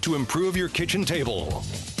weekly tip to improve your kitchen table.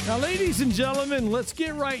 Now, ladies and gentlemen, let's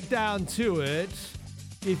get right down to it.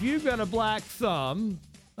 If you've got a black thumb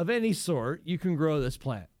of any sort, you can grow this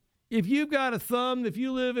plant. If you've got a thumb, if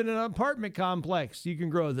you live in an apartment complex, you can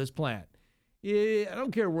grow this plant. I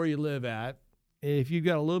don't care where you live at. If you've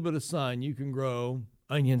got a little bit of sun, you can grow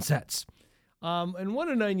onion sets. And what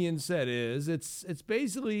an onion set is, it's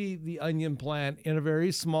basically the onion plant in a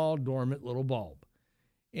very small, dormant little bulb.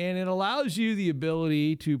 And it allows you the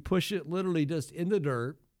ability to push it literally just in the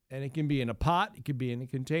dirt. And it can be in a pot, it can be in a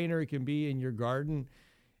container, it can be in your garden.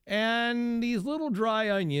 And these little dry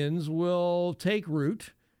onions will take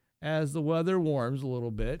root as the weather warms a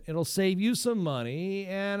little bit. It'll save you some money,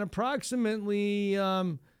 and approximately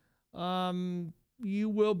you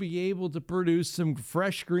will be able to produce some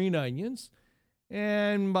fresh green onions.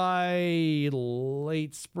 And by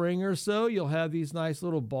late spring or so, you'll have these nice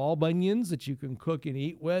little bulb onions that you can cook and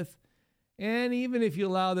eat with. And even if you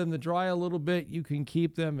allow them to dry a little bit, you can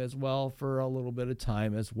keep them as well for a little bit of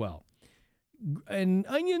time as well. And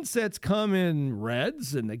onion sets come in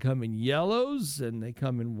reds, and they come in yellows, and they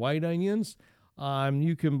come in white onions.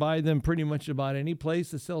 You can buy them pretty much about any place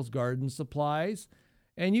that sells garden supplies.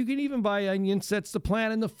 And you can even buy onion sets to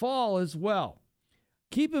plant in the fall as well.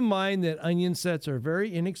 Keep in mind that onion sets are a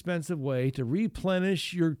very inexpensive way to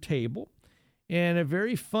replenish your table, and a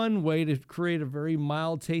very fun way to create a very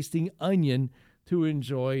mild-tasting onion to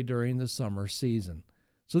enjoy during the summer season.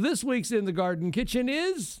 So this week's In the Garden Kitchen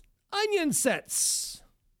is onion sets.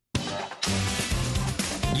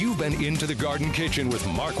 You've been into the Garden Kitchen with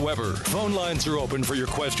Mark Weber. Phone lines are open for your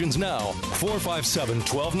questions now.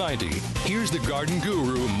 457-1290. Here's the garden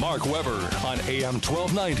guru, Mark Weber, on AM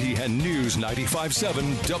 1290 and News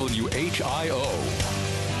 95.7 WHIO.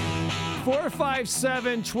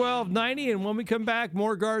 457-1290, and when we come back,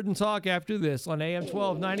 more garden talk after this on AM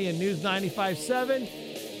 1290 and News 95.7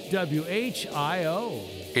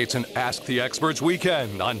 WHIO. It's an Ask the Experts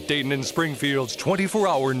weekend on Dayton and Springfield's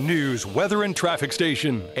 24-hour news, weather, and traffic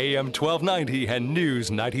station, AM 1290 and News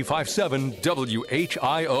 95.7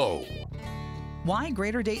 WHIO. Why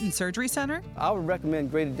Greater Dayton Surgery Center? I would recommend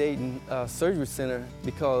Greater Dayton Surgery Center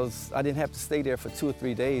because I didn't have to stay there for 2 or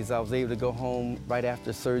 3 days. I was able to go home right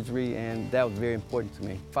after surgery, and that was very important to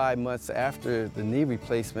me. 5 months after the knee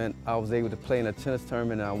replacement, I was able to play in a tennis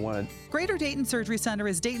tournament I won. Greater Dayton Surgery Center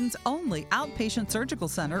is Dayton's only outpatient surgical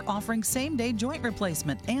center offering same-day joint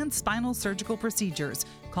replacement and spinal surgical procedures.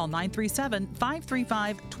 Call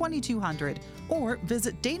 937-535-2200 or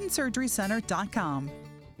visit DaytonSurgeryCenter.com.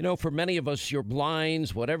 You know, for many of us, your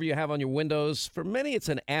blinds, whatever you have on your windows, for many it's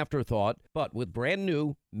an afterthought. But with brand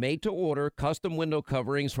new, made-to-order custom window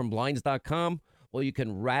coverings from Blinds.com, well, you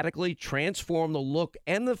can radically transform the look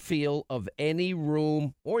and the feel of any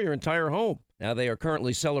room or your entire home. Now, they are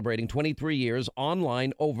currently celebrating 23 years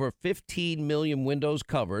online, over 15 million windows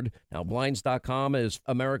covered. Now, Blinds.com is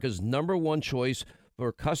America's #1 choice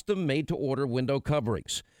for custom made-to-order window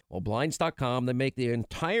coverings. Well, Blinds.com, they make the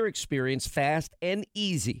entire experience fast and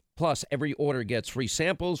easy. Plus, every order gets free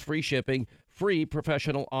samples, free shipping, free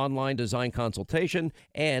professional online design consultation,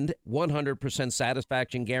 and 100%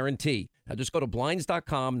 satisfaction guarantee. Now, just go to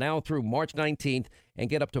Blinds.com now through March 19th and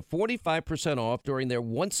get up to 45% off during their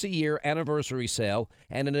once-a-year anniversary sale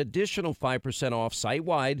and an additional 5% off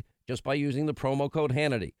site-wide just by using the promo code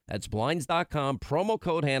Hannity. That's Blinds.com, promo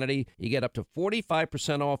code Hannity. You get up to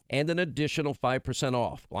 45% off and an additional 5%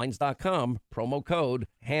 off. Blinds.com, promo code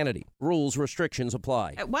Hannity. Rules, restrictions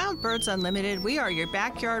apply. At Wild Birds Unlimited, we are your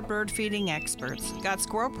backyard bird feeding experts. Got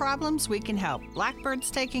squirrel problems? We can help. Blackbirds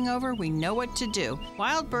taking over? We know what to do.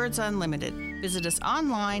 Wild Birds Unlimited. Visit us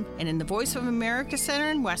online and in the Voice of America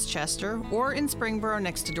Center in Westchester or in Springboro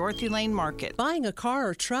next to Dorothy Lane Market. Buying a car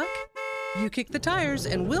or truck? You kick the tires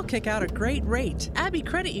and we'll kick out a great rate. Abbey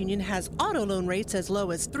Credit Union has auto loan rates as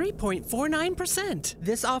low as 3.49%.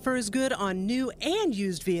 This offer is good on new and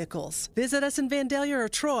used vehicles. Visit us in Vandalia or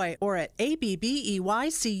Troy or at abbeycu.com.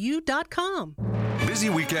 Busy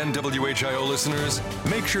weekend, WHIO listeners.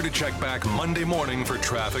 Make sure to check back Monday morning for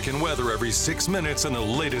traffic and weather every 6 minutes and the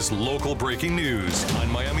latest local breaking news on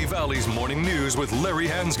Miami Valley's Morning News with Larry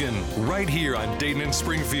Hansgen, right here on Dayton and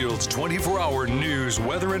Springfield's 24-hour news,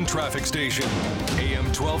 weather, and traffic station, AM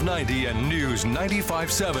 1290 and News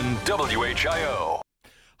 95.7 WHIO.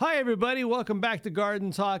 Hi, everybody. Welcome back to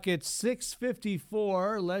Garden Talk. It's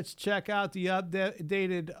 6:54. Let's check out the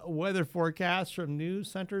updated weather forecast from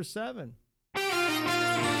News Center 7.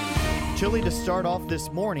 Chilly to start off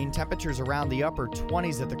this morning. Temperatures around the upper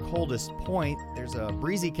 20s at the coldest point. There's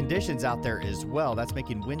breezy conditions out there as well. That's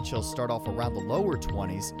making wind chills start off around the lower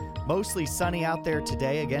 20s. Mostly sunny out there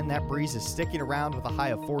today. Again, that breeze is sticking around with a high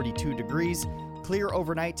of 42 degrees. Clear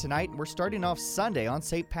overnight tonight. We're starting off Sunday on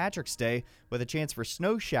St. Patrick's Day with a chance for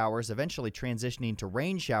snow showers, eventually transitioning to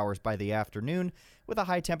rain showers by the afternoon with a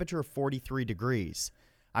high temperature of 43 degrees.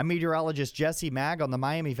 I'm meteorologist Jesse Mag on the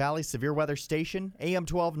Miami Valley Severe Weather Station, AM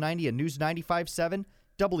 1290 and News 95.7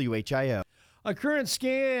 WHIO. A current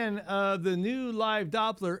scan of the new live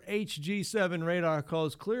Doppler HG7 radar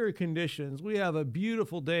calls clear conditions. We have a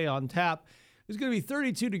beautiful day on tap. It's going to be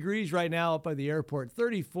 32 degrees right now up by the airport,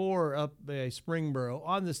 34 up by Springboro.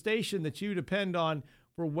 On the station that you depend on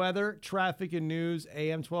for weather, traffic, and news,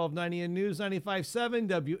 AM 1290 and News 95.7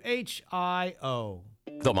 WHIO.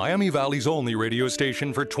 The Miami Valley's only radio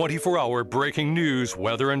station for 24-hour breaking news,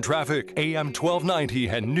 weather, and traffic. AM 1290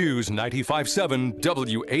 and News 95.7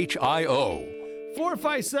 WHIO.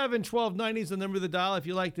 457-1290 is the number of the dial if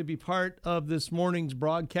you'd like to be part of this morning's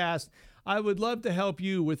broadcast. I would love to help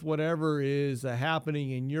you with whatever is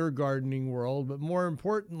happening in your gardening world, but more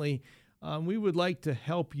importantly, we would like to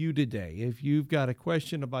help you today. If you've got a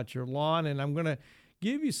question about your lawn, and I'm going to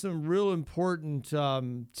give you some real important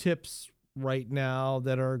tips right now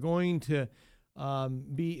that are going to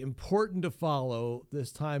be important to follow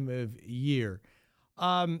this time of year.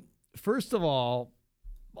 First of all,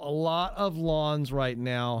 a lot of lawns right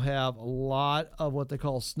now have a lot of what they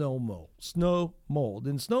call snow mold.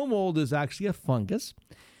 And snow mold is actually a fungus.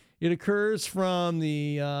 It occurs from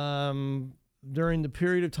the during the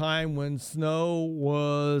period of time when snow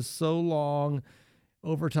was so long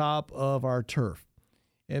over top of our turf.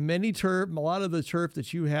 And a lot of the turf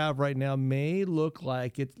that you have right now may look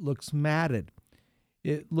like it looks matted.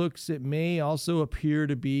 It may also appear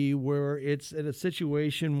to be where it's in a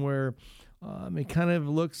situation where it kind of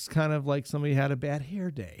looks like somebody had a bad hair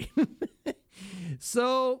day.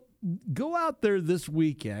 So go out there this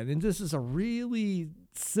weekend, and this is a really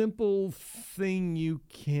simple thing you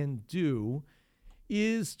can do,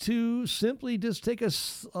 is to simply just take a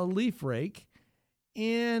leaf rake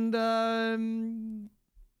and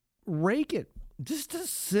rake it. Just a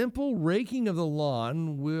simple raking of the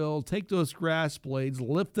lawn will take those grass blades,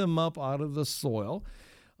 lift them up out of the soil,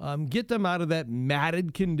 get them out of that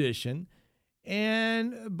matted condition,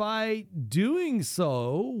 and by doing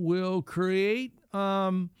so, will create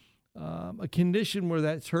a condition where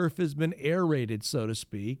that turf has been aerated, so to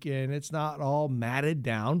speak, and it's not all matted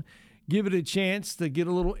down. Give it a chance to get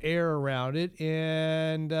a little air around it,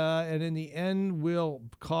 and in the end, will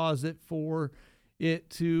cause it for it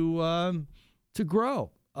to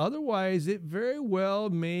grow. Otherwise, it very well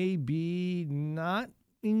may be not.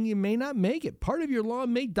 You may not make it. Part of your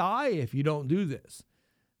lawn may die if you don't do this.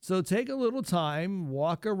 So take a little time,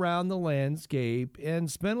 walk around the landscape, and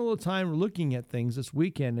spend a little time looking at things this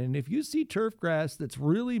weekend. And if you see turf grass that's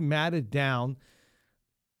really matted down,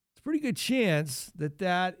 it's a pretty good chance that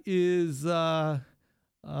that is snow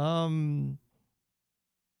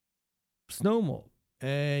mold.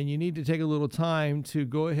 And you need to take a little time to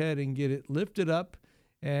go ahead and get it lifted up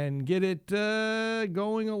and get it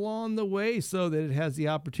going along the way so that it has the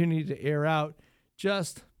opportunity to air out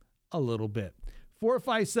just a little bit.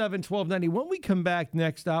 457-1290. When we come back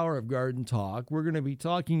next hour of Garden Talk, we're going to be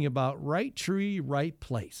talking about right tree, right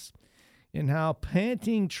place, and how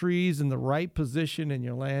planting trees in the right position in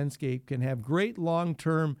your landscape can have great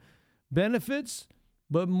long-term benefits,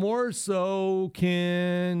 but more so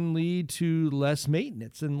can lead to less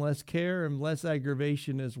maintenance and less care and less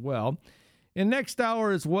aggravation as well. And next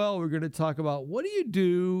hour as well, we're going to talk about what do you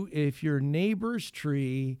do if your neighbor's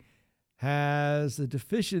tree has a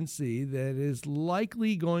deficiency that is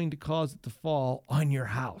likely going to cause it to fall on your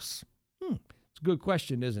house? It's a good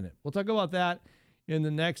question, isn't it? We'll talk about that in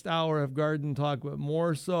the next hour of Garden Talk, but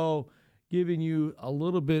more so giving you a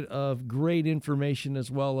little bit of great information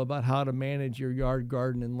as well about how to manage your yard,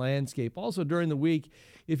 garden, and landscape. Also, during the week,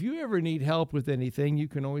 if you ever need help with anything, you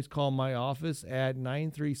can always call my office at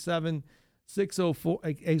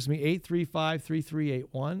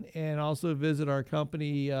 835-3381, and also visit our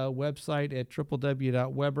company website at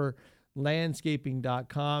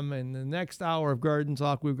www.weberlandscaping.com. And the next hour of Garden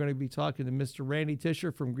Talk, we're going to be talking to Mr. Randy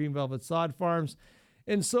Tisher from Green Velvet Sod Farms,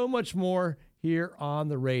 and so much more here on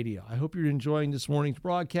the radio. I hope you're enjoying this morning's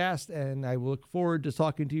broadcast, and I look forward to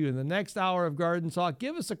talking to you in the next hour of Garden Talk.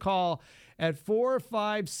 Give us a call at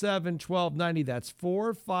 457-1290. That's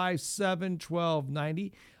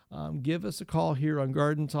 457-1290. Give us a call here on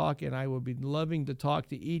Garden Talk, and I will be loving to talk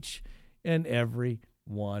to each and every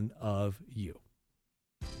one of you.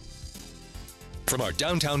 From our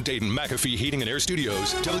downtown Dayton McAfee Heating and Air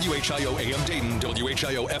Studios, WHIO AM Dayton,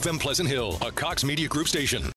 WHIO FM Pleasant Hill, a Cox Media Group station.